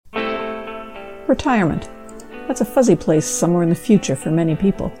Retirement. That's a fuzzy place somewhere in the future for many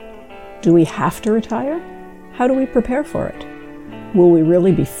people. Do we have to retire? How do we prepare for it? Will we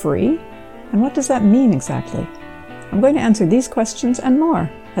really be free? And what does that mean exactly? I'm going to answer these questions and more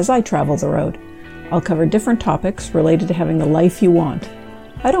as I travel the road. I'll cover different topics related to having the life you want.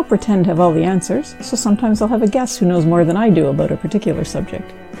 I don't pretend to have all the answers, so sometimes I'll have a guest who knows more than I do about a particular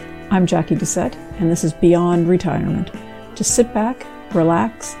subject. I'm Jackie Doucette, and this is Beyond Retirement. Just sit back,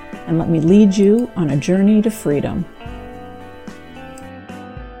 relax, and let me lead you on a journey to freedom.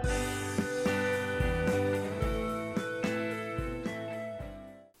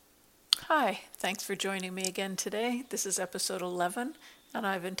 Hi, thanks for joining me again today. This is episode 11, and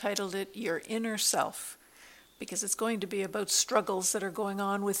I've entitled it Your Inner Self, because it's going to be about struggles that are going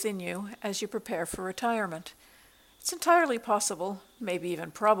on within you as you prepare for retirement. It's entirely possible, maybe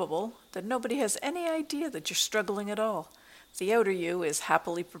even probable, that nobody has any idea that you're struggling at all. The outer you is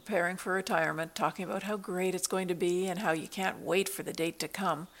happily preparing for retirement, talking about how great it's going to be and how you can't wait for the date to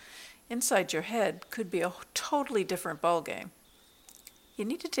come. Inside your head could be a totally different ballgame. You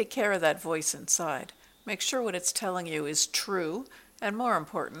need to take care of that voice inside. Make sure what it's telling you is true and, more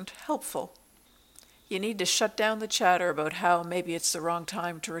important, helpful. You need to shut down the chatter about how maybe it's the wrong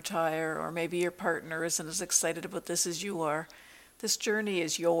time to retire, or maybe your partner isn't as excited about this as you are. This journey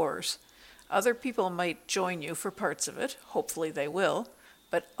is yours. Other people might join you for parts of it, hopefully they will,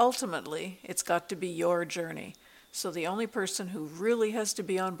 but ultimately it's got to be your journey. So the only person who really has to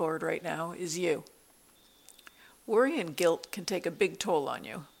be on board right now is you. Worry and guilt can take a big toll on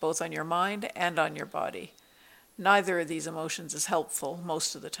you, both on your mind and on your body. Neither of these emotions is helpful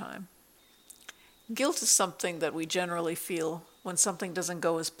most of the time. Guilt is something that we generally feel when something doesn't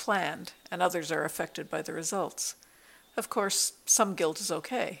go as planned and others are affected by the results. Of course, some guilt is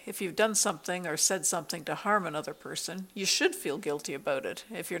okay. If you've done something or said something to harm another person, you should feel guilty about it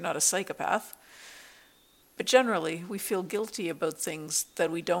if you're not a psychopath. But generally, we feel guilty about things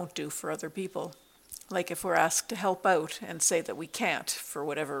that we don't do for other people, like if we're asked to help out and say that we can't for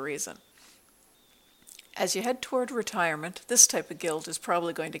whatever reason. As you head toward retirement, this type of guilt is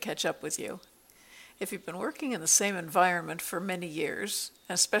probably going to catch up with you. If you've been working in the same environment for many years,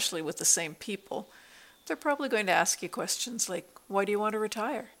 and especially with the same people, they're probably going to ask you questions like, why do you want to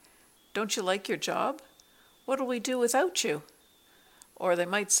retire? Don't you like your job? What will we do without you? Or they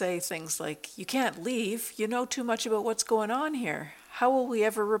might say things like, you can't leave, you know too much about what's going on here. How will we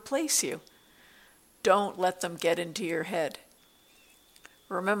ever replace you? Don't let them get into your head.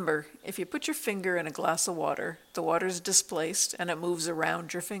 Remember, if you put your finger in a glass of water, the water is displaced and it moves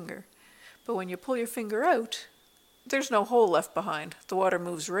around your finger. But when you pull your finger out, there's no hole left behind. The water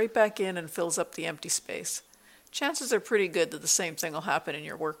moves right back in and fills up the empty space. Chances are pretty good that the same thing will happen in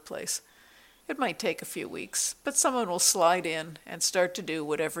your workplace. It might take a few weeks, but someone will slide in and start to do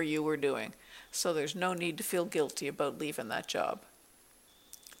whatever you were doing, so there's no need to feel guilty about leaving that job.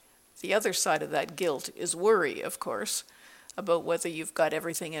 The other side of that guilt is worry, of course, about whether you've got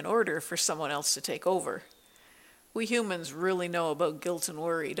everything in order for someone else to take over. We humans really know about guilt and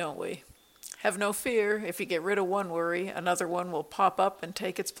worry, don't we? Have no fear, if you get rid of one worry, another one will pop up and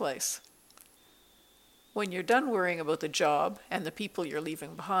take its place. When you're done worrying about the job and the people you're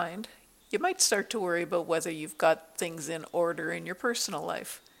leaving behind, you might start to worry about whether you've got things in order in your personal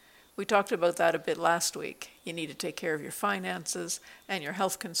life. We talked about that a bit last week. You need to take care of your finances and your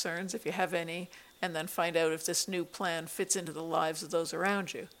health concerns if you have any, and then find out if this new plan fits into the lives of those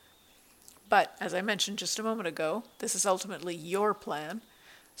around you. But, as I mentioned just a moment ago, this is ultimately your plan.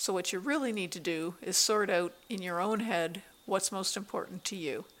 So what you really need to do is sort out in your own head what's most important to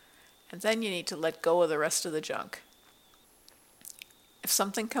you. And then you need to let go of the rest of the junk. If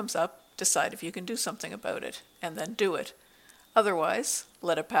something comes up, decide if you can do something about it, and then do it. Otherwise,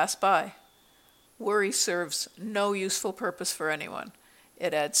 let it pass by. Worry serves no useful purpose for anyone.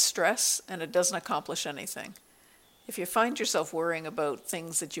 It adds stress, and it doesn't accomplish anything. If you find yourself worrying about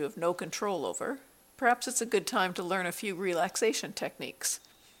things that you have no control over, perhaps it's a good time to learn a few relaxation techniques.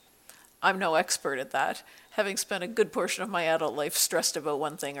 I'm no expert at that, having spent a good portion of my adult life stressed about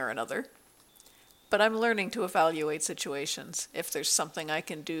one thing or another. But I'm learning to evaluate situations. If there's something I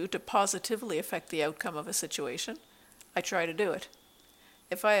can do to positively affect the outcome of a situation, I try to do it.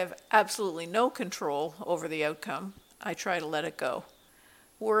 If I have absolutely no control over the outcome, I try to let it go.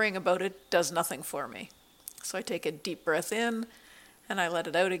 Worrying about it does nothing for me. So I take a deep breath in, and I let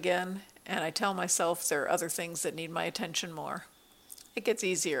it out again, and I tell myself there are other things that need my attention more. It gets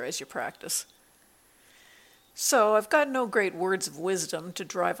easier as you practice. So I've got no great words of wisdom to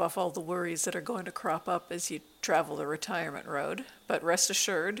drive off all the worries that are going to crop up as you travel the retirement road, but rest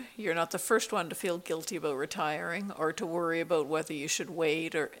assured, you're not the first one to feel guilty about retiring or to worry about whether you should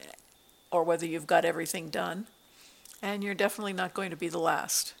wait or or whether you've got everything done, and you're definitely not going to be the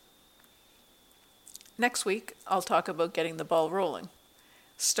last. Next week, I'll talk about getting the ball rolling,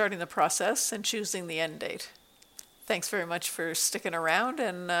 starting the process, and choosing the end date. Thanks very much for sticking around,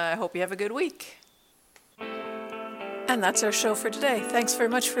 and I hope you have a good week. And that's our show for today. Thanks very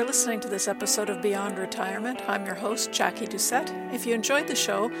much for listening to this episode of Beyond Retirement. I'm your host, Jackie Doucette. If you enjoyed the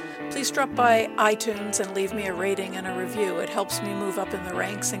show, please drop by iTunes and leave me a rating and a review. It helps me move up in the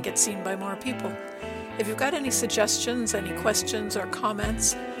ranks and get seen by more people. If you've got any suggestions, any questions or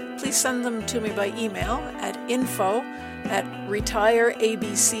comments, please send them to me by email at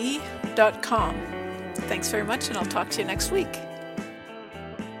info@retireabc.com. Thanks very much, and I'll talk to you next week.